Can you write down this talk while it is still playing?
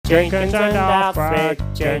Jenkins and Alfred,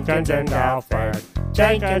 Jenkins and Alfred,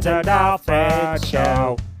 Jenkins and Alfred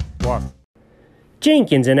Show. What?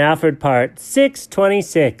 Jenkins and Alfred Part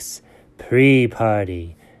 626,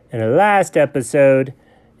 Pre-Party. In the last episode,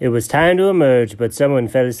 it was time to emerge, but someone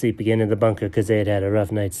fell asleep again in the bunker because they had had a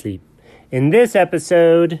rough night's sleep. In this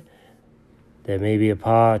episode, there may be a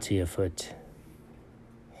party afoot.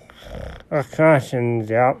 Oh, gosh, and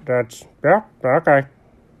yeah, okay.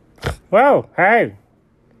 Whoa, hey.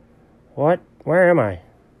 What? Where am I?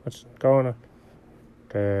 What's going on?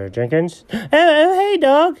 Jenkins? Oh, hey,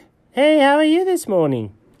 dog. Hey, how are you this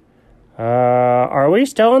morning? Are we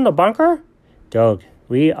still in the bunker? Dog,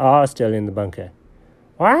 we are still in the bunker.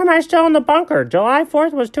 Why am I still in the bunker? July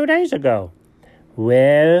 4th was 2 days ago.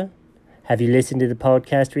 Well, have you listened to the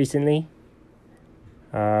podcast recently?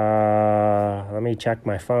 Let me check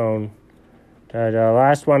my phone. The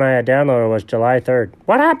last one I had downloaded was July 3rd.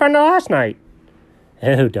 What happened last night?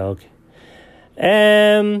 Oh, dog.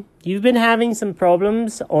 You've been having some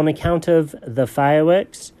problems on account of the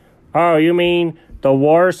fireworks? Oh, you mean the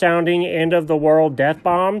war-sounding end-of-the-world death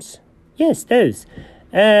bombs? Yes, those.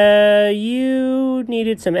 You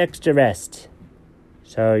needed some extra rest.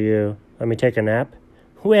 So let me take a nap?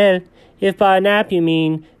 Well, if by nap you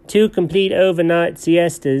mean 2 complete overnight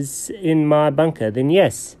siestas in my bunker, then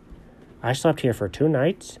yes. I slept here for 2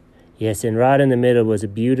 nights. Yes, and right in the middle was a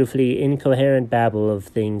beautifully incoherent babble of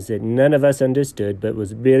things that none of us understood, but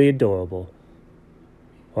was really adorable.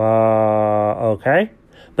 Okay.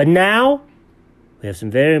 But now, we have some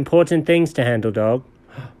very important things to handle, dog.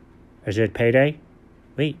 Is it payday?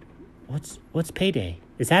 Wait, what's payday?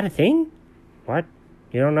 Is that a thing? What?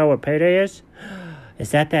 You don't know what payday is? Is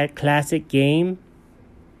that classic game?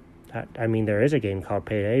 There is a game called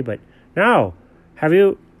Payday, but no.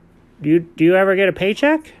 Do you ever get a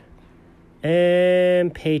paycheck?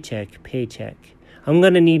 Paycheck. I'm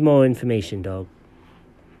gonna need more information, dog.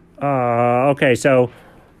 Okay, so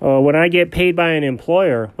when I get paid by an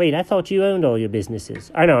employer... Wait, I thought you owned all your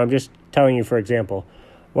businesses. I know, I'm just telling you for example.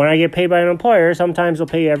 When I get paid by an employer, sometimes they'll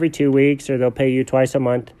pay you every 2 weeks or they'll pay you twice a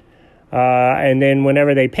month. And then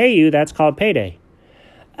whenever they pay you, that's called payday.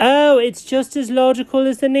 Oh, it's just as logical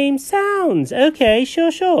as the name sounds. Okay,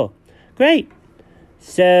 sure. Great.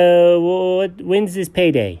 So, when's this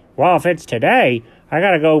payday? Well, if it's today, I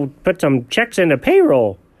gotta go put some checks into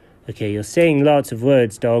payroll. Okay, you're saying lots of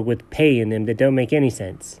words, dog, with pay in them that don't make any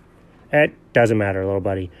sense. It doesn't matter, little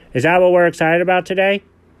buddy. Is that what we're excited about today?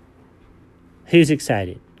 Who's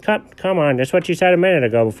excited? Come on, that's what you said a minute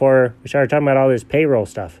ago before we started talking about all this payroll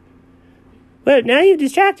stuff. Well, now you've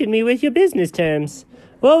distracted me with your business terms.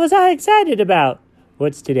 What was I excited about?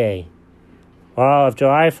 What's today? Well, if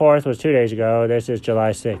July 4th was 2 days ago, this is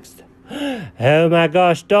July 6th. Oh my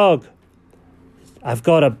gosh, dog. I've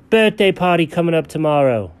got a birthday party coming up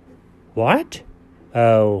tomorrow. What?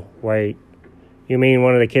 Oh, wait. You mean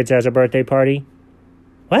one of the kids has a birthday party?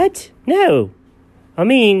 What? No.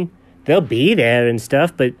 They'll be there and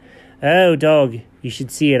stuff, but... Oh, dog, you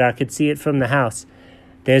should see it. I could see it from the house.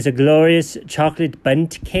 There's a glorious chocolate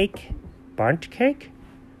bundt cake. Bundt cake?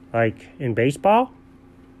 Like in baseball?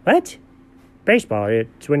 What? Baseball.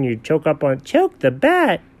 It's when you choke the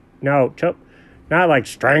bat. No, not like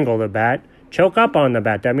strangle the bat. Choke up on the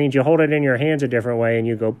bat. That means you hold it in your hands a different way and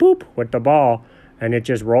you go boop with the ball and it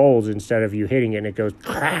just rolls instead of you hitting it and it goes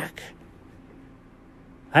crack.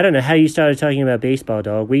 I don't know how you started talking about baseball,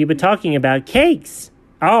 dog. We've been talking about cakes.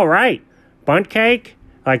 All right. Bundt cake?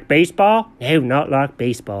 Like baseball? No, not like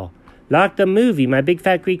baseball. Like the movie, My Big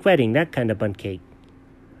Fat Greek Wedding. That kind of bundt cake.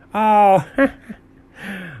 Oh,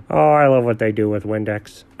 I love what they do with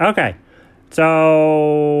Windex. Okay,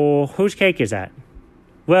 so whose cake is that?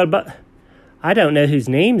 Well, but I don't know whose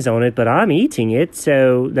name's on it, but I'm eating it,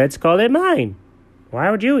 so let's call it mine.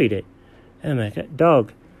 Why would you eat it? Oh my God,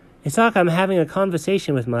 dog, it's like I'm having a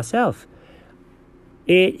conversation with myself.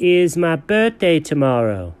 It is my birthday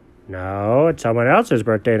tomorrow. No, it's someone else's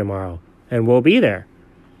birthday tomorrow, and we'll be there.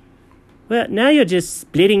 Well, now you're just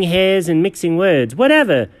splitting hairs and mixing words.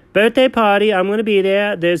 Whatever. Birthday party, I'm going to be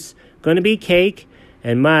there. There's going to be cake.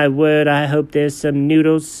 And my word, I hope there's some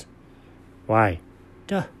noodles. Why?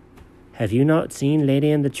 Duh. Have you not seen Lady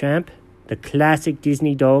and the Tramp? The classic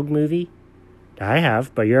Disney dog movie? I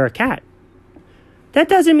have, but you're a cat. That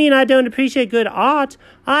doesn't mean I don't appreciate good art.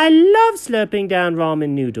 I love slurping down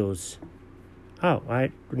ramen noodles. Oh,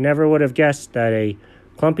 I never would have guessed that a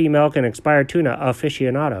clumpy milk and expired tuna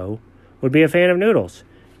aficionado would be a fan of noodles.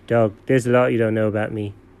 Dog, there's a lot you don't know about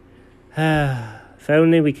me. If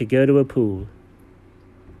only we could go to a pool.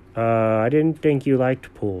 I didn't think you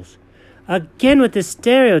liked pools. Again with the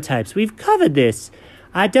stereotypes. We've covered this.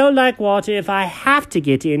 I don't like water if I have to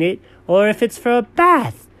get in it or if it's for a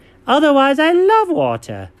bath. Otherwise, I love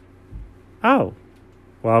water. Oh,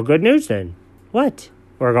 well, good news then. What?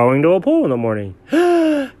 We're going to a pool in the morning.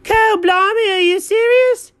 Cow blimey, are you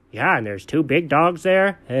serious? Yeah, and there's 2 big dogs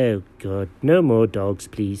there. Oh, good. No more dogs,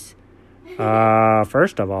 please.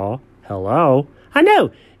 First of all, hello. I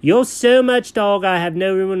know. You're so much dog, I have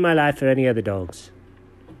no room in my life for any other dogs.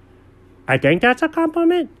 I think that's a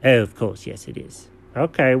compliment. Oh, of course. Yes, it is.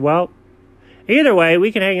 Okay, well, either way,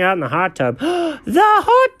 we can hang out in the hot tub. The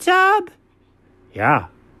hot tub! Yeah.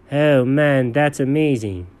 Oh, man, that's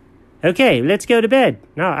amazing. Okay, let's go to bed.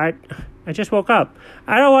 No, I just woke up.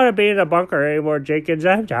 I don't want to be in the bunker anymore, Jenkins.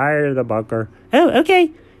 I'm tired of the bunker. Oh,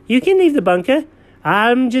 okay. You can leave the bunker.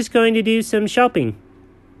 I'm just going to do some shopping.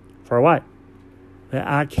 For what? Well,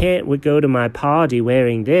 I can't go to my party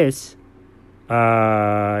wearing this.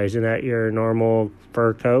 Isn't that your normal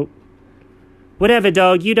fur coat? Whatever,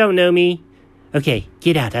 dog. You don't know me. Okay,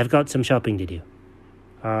 get out. I've got some shopping to do.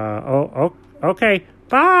 Okay.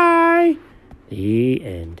 Bye. The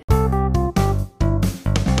end.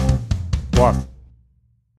 Woof.